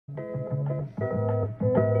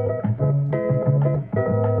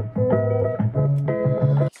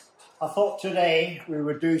I thought today we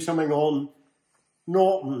would do something on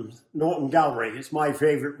Norton Gallery. It's my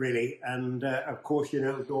favourite really, and of course you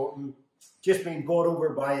know Norton just been bought over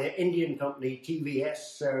by an Indian company, TVS,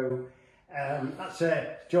 so that's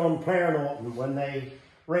John Player Norton. When they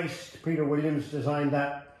raced, Peter Williams designed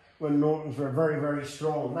that when Nortons were very, very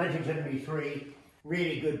strong. 1973,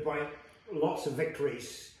 really good bike, lots of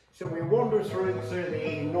victories. So we wander through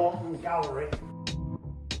the Norton Gallery.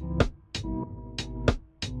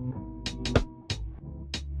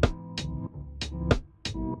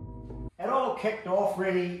 It all kicked off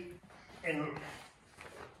really in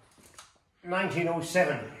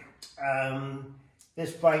 1907.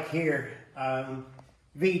 This bike here,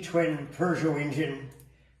 V-twin Peugeot engine,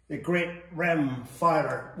 the great Rem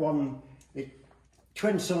Filer won the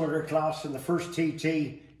twin cylinder class in the first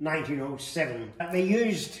TT 1907. They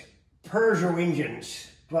used Peugeot engines,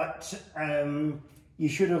 but you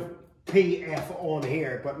should have PF on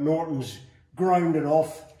here, but Norton's ground it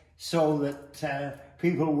off so that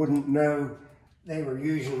people wouldn't know they were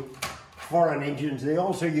using foreign engines. They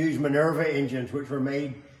also used Minerva engines, which were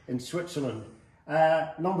made in Switzerland.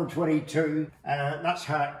 Number 22, that's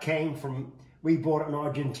how it came from. We bought it in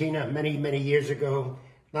Argentina many, many years ago.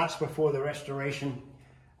 That's before the restoration.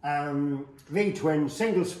 V-twin,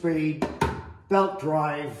 single speed, belt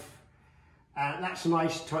drive. That's a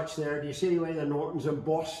nice touch there. Do you see the way the Norton's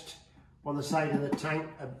embossed on the side of the tank?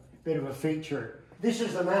 A bit of a feature. This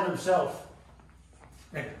is the man himself,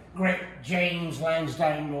 the great James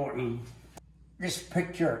Lansdowne Norton. This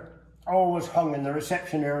picture always hung in the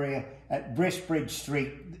reception area at Bracebridge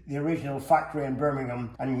Street, the original factory in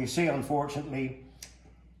Birmingham, and you see, unfortunately,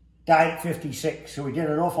 died at 56, so he did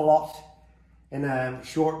an awful lot in a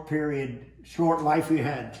short period, short life he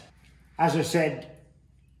had. As I said,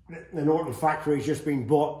 the Norton factory has just been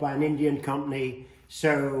bought by an Indian company,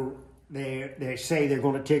 so they say they're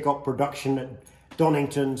going to take up production at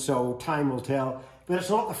Donington, so time will tell. But it's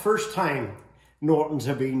not the first time Nortons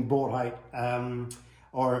have been bought out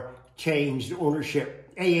or changed ownership.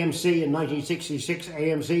 AMC in 1966,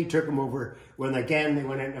 AMC took them over when again they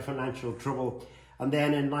went into financial trouble. And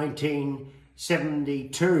then in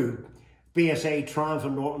 1972, BSA, Triumph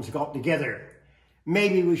and Nortons got together.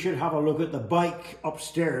 Maybe we should have a look at the bike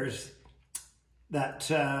upstairs that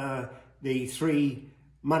the three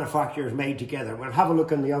manufacturers made together. We'll have a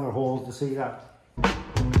look in the other halls to see that.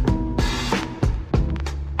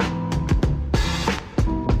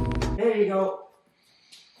 There you go.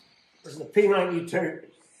 This is the P92.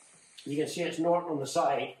 You can see it's Norton on the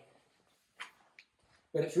side,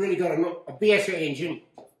 but it's really got a BSA engine.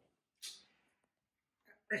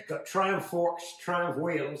 It's got Triumph forks, Triumph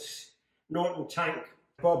wheels, Norton tank.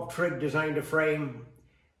 Bob Trigg designed a frame,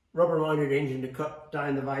 rubber mounted engine to cut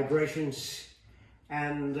down the vibrations,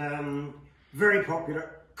 and very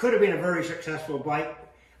popular. Could have been a very successful bike.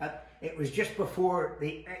 It was just before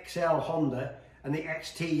the XL Honda and the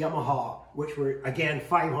XT Yamaha, which were again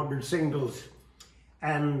 500 singles.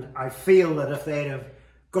 And I feel that if they'd have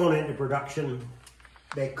gone into production,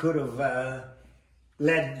 they could have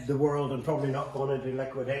led the world and probably not gone into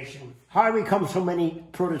liquidation. How we come so many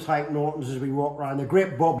prototype Nortons as we walk around. The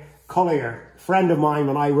great Bob Collier, friend of mine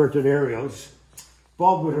when I worked at Ariel's.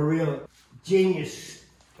 Bob was a real genius,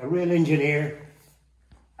 a real engineer,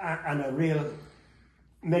 and a real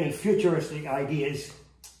many futuristic ideas.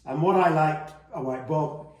 And what I liked about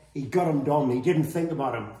Bob, he got them done. He didn't think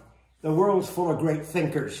about them. The world's full of great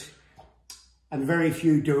thinkers and very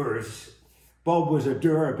few doers. Bob was a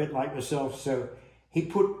doer, a bit like myself, so he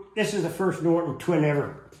put, this is the first Norton twin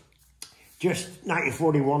ever, just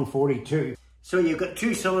 1941-42. So you've got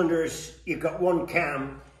two cylinders, you've got one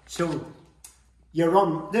cam, so you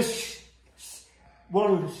run this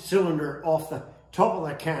one cylinder off the top of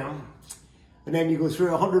the cam, and then you go through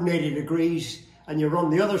 180 degrees, and you run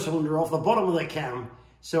the other cylinder off the bottom of the cam.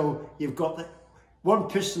 So you've got the one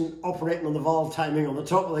piston operating on the valve timing on the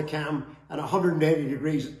top of the cam, and 180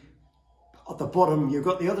 degrees at the bottom, you've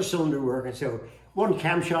got the other cylinder working. So one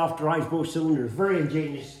camshaft drives both cylinders, very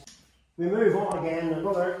ingenious. We move on again,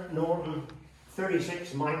 another Norton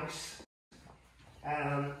 36 Manx.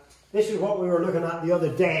 This is what we were looking at the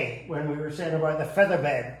other day when we were saying about the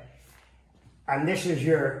featherbed. And this is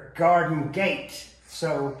your garden gate.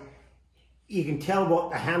 So you can tell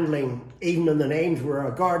what the handling, even in the names, were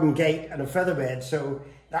a garden gate and a featherbed. So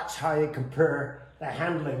that's how you compare the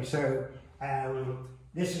handling. So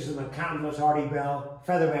this is a canvas Artie Bell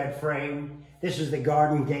featherbed frame. This is the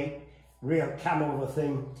garden gate, real camo of a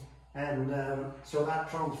thing. And so that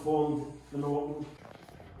transformed the Norton.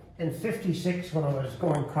 In '56, when I was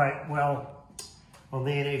going quite well on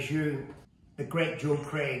the NSU, the great Joe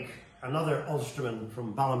Craig, another Ulsterman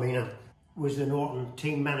from Ballymena, was the Norton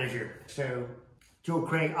team manager. So Joe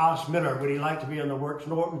Craig asked Miller would he like to be on the Works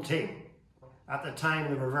Norton team. At the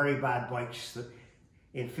time, they were very bad bikes.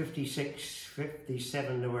 In '56,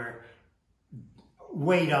 '57, they were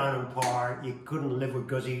way down in power. You couldn't live with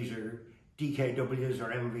Guzzies or DKWs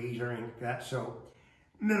or MVs or anything like that. So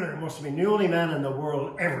Miller must have been the only man in the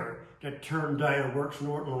world ever to turn down a Works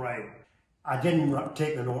Norton ride. I didn't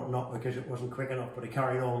take the Norton up because it wasn't quick enough, but I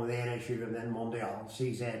carried on with the NSU and then Mondial,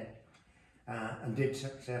 CZ, and did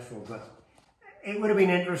successful. But it would have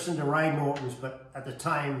been interesting to ride Nortons, but at the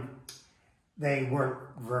time, they weren't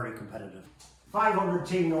very competitive.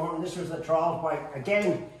 500T Norton, this was the trials bike.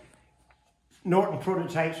 Again, Norton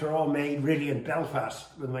prototypes were all made really in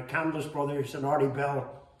Belfast with McCandless brothers and Artie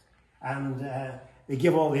Bell, and they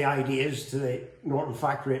give all the ideas to the Norton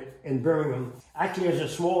factory in Birmingham. Actually, as a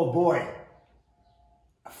small boy,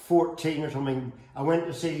 14 or something, I went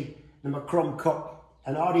to see the McCrum Cup,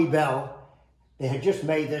 and Artie Bell, they had just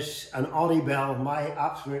made this, and Artie Bell, my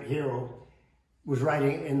absolute hero, was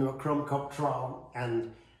riding in the McCrum Cup trial,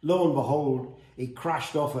 and lo and behold, he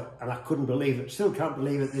crashed off it, and I couldn't believe it. Still can't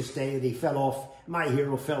believe it this day that he fell off. My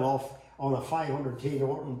hero fell off on a 500T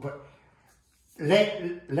Norton, but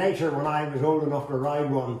later when I was old enough to ride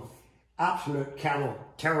one, absolute kennel,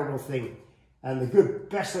 terrible thing. And the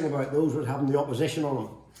best thing about those was having the opposition on them.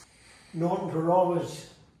 Nortons were always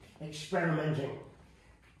experimenting.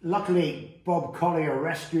 Luckily, Bob Collier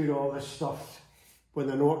rescued all this stuff when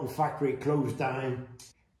the Norton factory closed down.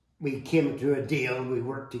 We came to a deal, we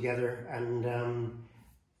worked together, and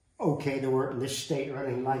okay, they weren't in this state or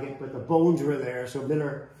anything like it, but the bones were there, so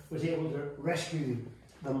Miller was able to rescue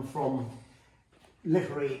them from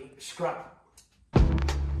literally scrap.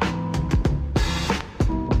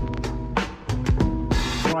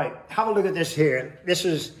 Right, have a look at this here. This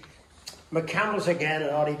is McCandless again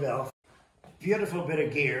and Artie Bell. Beautiful bit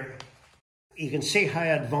of gear. You can see how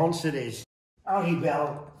advanced it is. Artie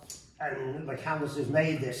Bell and McCandless has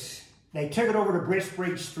made this. They took it over to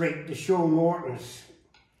Bracebridge Street to show Nortons.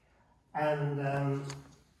 And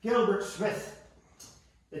Gilbert Smith,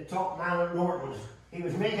 the top man at Nortons, he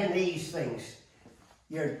was making these things.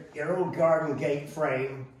 Your old garden gate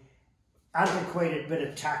frame, antiquated bit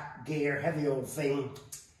of tack gear, heavy old thing.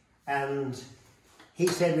 And he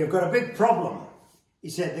said, we've got a big problem. He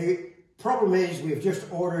said, the problem is we've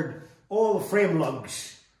just ordered all the frame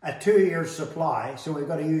lugs, a 2-year supply, so we've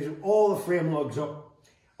got to use all the frame lugs up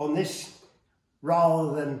on this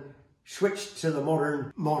rather than switch to the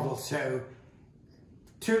modern model. So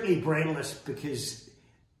totally brainless, because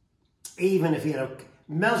even if he had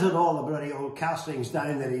melted all the bloody old castings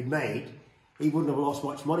down that he'd made, he wouldn't have lost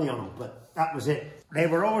much money on them, but that was it. They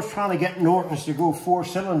were always trying to get Nortons to go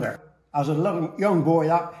 4-cylinder. As a young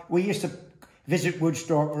boy, we used to visit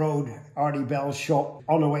Woodstock Road, Artie Bell's shop.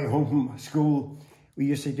 On the way home from school, we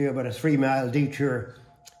used to do about a 3-mile detour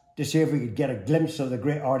to see if we could get a glimpse of the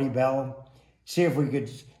great Artie Bell, see if we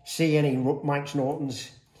could see any Manx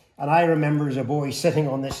Nortons. And I remember as a boy sitting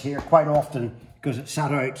on this here quite often because it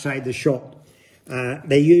sat outside the shop.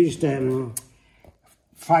 They used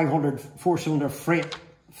 500 4-cylinder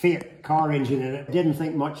Fiat car engine in it. I didn't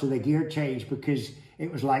think much of the gear change because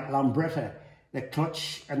it was like Lambretta. The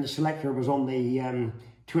clutch and the selector was on the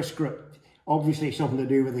twist grip. Obviously something to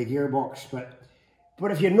do with the gearbox, but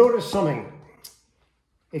if you notice something,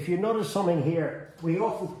 here, we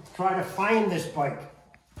often try to find this bike,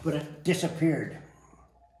 but it disappeared.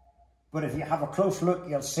 But if you have a close look,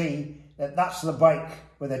 you'll see that that's the bike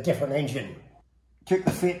with a different engine. Took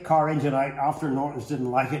the Fiat car engine out after Nortons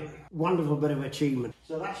didn't like it. Wonderful bit of achievement.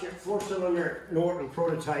 So that's your 4-cylinder Norton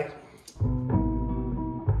prototype.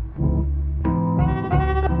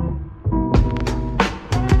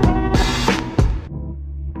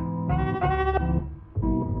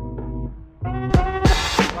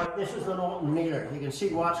 This is the Norton Kneeler. You can see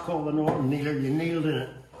why it's called the Norton Kneeler. You kneeled in it.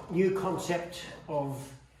 New concept of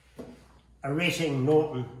a racing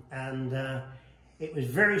Norton, and it was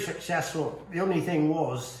very successful. The only thing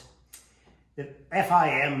was that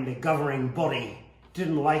FIM, the governing body,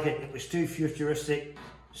 didn't like it. It was too futuristic,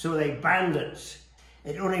 so they banned it.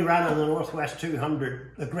 It only ran on the Northwest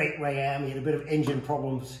 200. The great Ray M, he had a bit of engine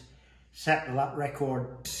problems, set that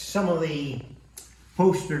record. Some of the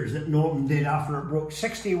posters that Norton did after it broke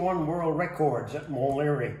 61 world records at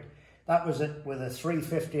Montlhéry. That was it, with a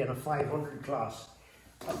 350 and a 500 class.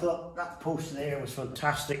 I thought that poster there was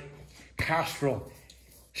fantastic. Castrol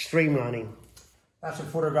streamlining. That's a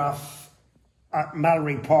photograph at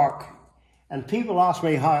Mallory Park. And people ask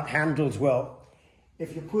me how it handles. Well,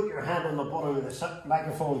 If you put your hand on the bottom of the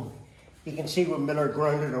microphone, you can see where Miller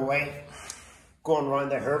grounded away, going around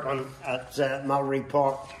the hairpin at Mallory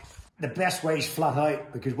Park. The best way is flat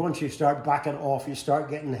out, because once you start backing off, you start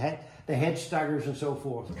getting the head staggers and so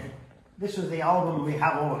forth. This is the album we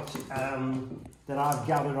have on it, that I've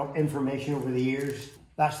gathered up information over the years.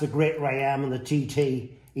 That's the great Ray-Am and the TT.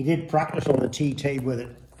 He did practice on the TT with it,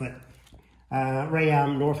 but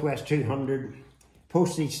Ray-Am Northwest 200,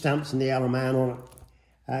 postage stamps and the Yellow Man on it.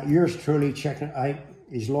 Yours truly checking it out.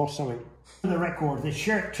 He's lost something. The record,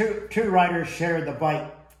 two riders shared the bike.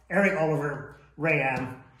 Eric Oliver,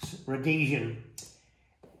 Ray-Am, Rhodesian.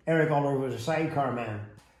 Eric Oliver was a sidecar man.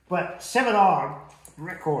 But 7-hour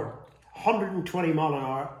record, 120 mile an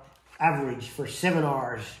hour average for 7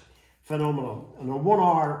 hours, phenomenal. And a 1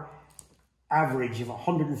 hour average of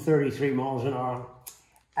 133 miles an hour.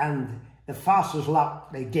 And the fastest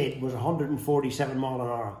lap they did was 147 miles an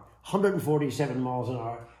hour. 147 miles an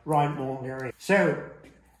hour round Norton area. So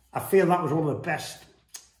I feel that was one of the best,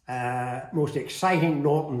 most exciting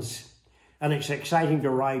Nortons, and it's exciting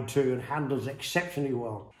to ride too, and handles exceptionally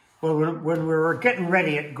well. Well, when we were getting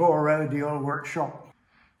ready to go around the old workshop,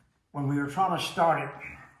 when we were trying to start it,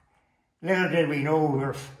 little did we know we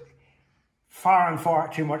were far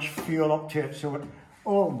too much fuel up to it, so it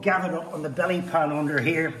all gathered up on the belly pan under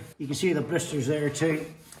here. You can see the blisters there too.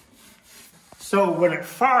 So when it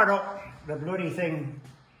fired up, the bloody thing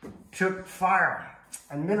took fire,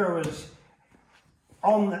 and Miller was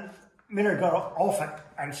Miller got off it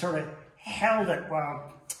and sort of held it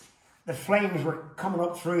while the flames were coming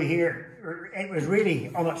up through here. It was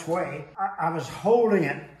really on its way. I was holding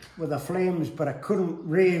it with the flames, but I couldn't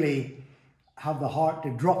really have the heart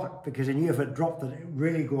to drop it, because I knew if it dropped it, it would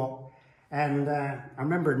really go up. And I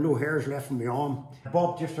remember no hairs left in my arm.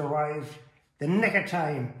 Bob just arrived the nick of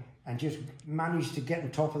time and just managed to get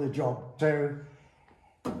on top of the job. So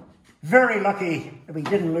very lucky that we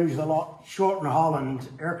didn't lose the lot. Shorten Holland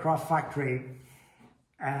Aircraft Factory,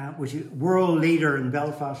 which is world leader in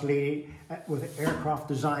Belfast, with aircraft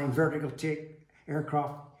design, vertical take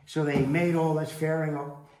aircraft. So they made all this fairing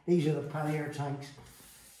up. These are the pannier tanks.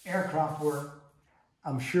 Aircraft work,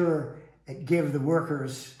 I'm sure it gave the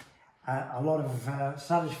workers a lot of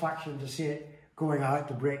satisfaction to see it going out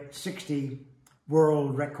to break 60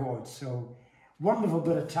 world records. So wonderful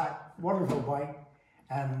bit of tack, wonderful bike,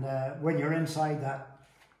 and when you're inside that,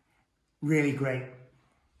 really great.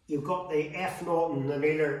 You've got the F Norton, the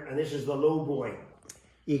kneeler, and this is the low boy.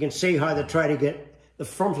 You can see how they try to get the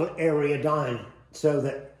frontal area down so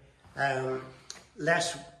that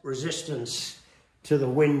less resistance to the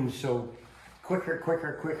wind, so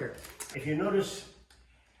quicker. If you notice,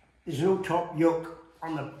 there's no top yoke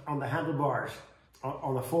on the handlebars,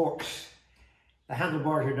 on the forks. The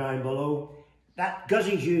handlebars are down below. That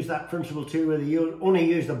Guzzies use that principle too, where you only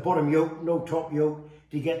use the bottom yoke, no top yoke,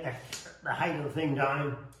 to get the height of the thing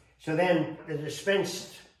down. So then they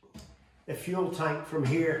dispensed the fuel tank from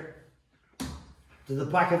here to the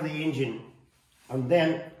back of the engine, and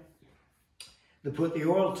then they put the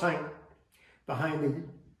oil tank behind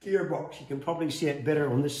the gearbox. You can probably see it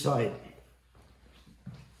better on this side.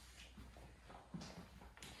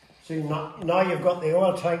 So now you've got the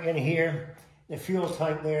oil tank in here, the fuel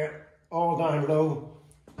tank there, all down low.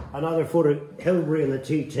 Another photo of Hilbury and the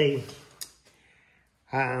TT.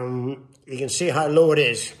 You can see how low it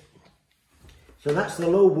is. So that's the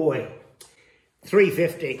low boy,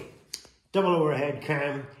 350, double overhead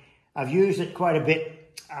cam. I've used it quite a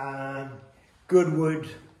bit. Goodwood,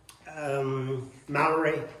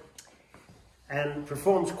 Mallory, and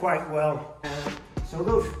performs quite well. So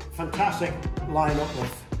those fantastic lineup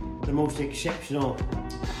of the most exceptional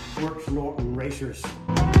Works Norton racers.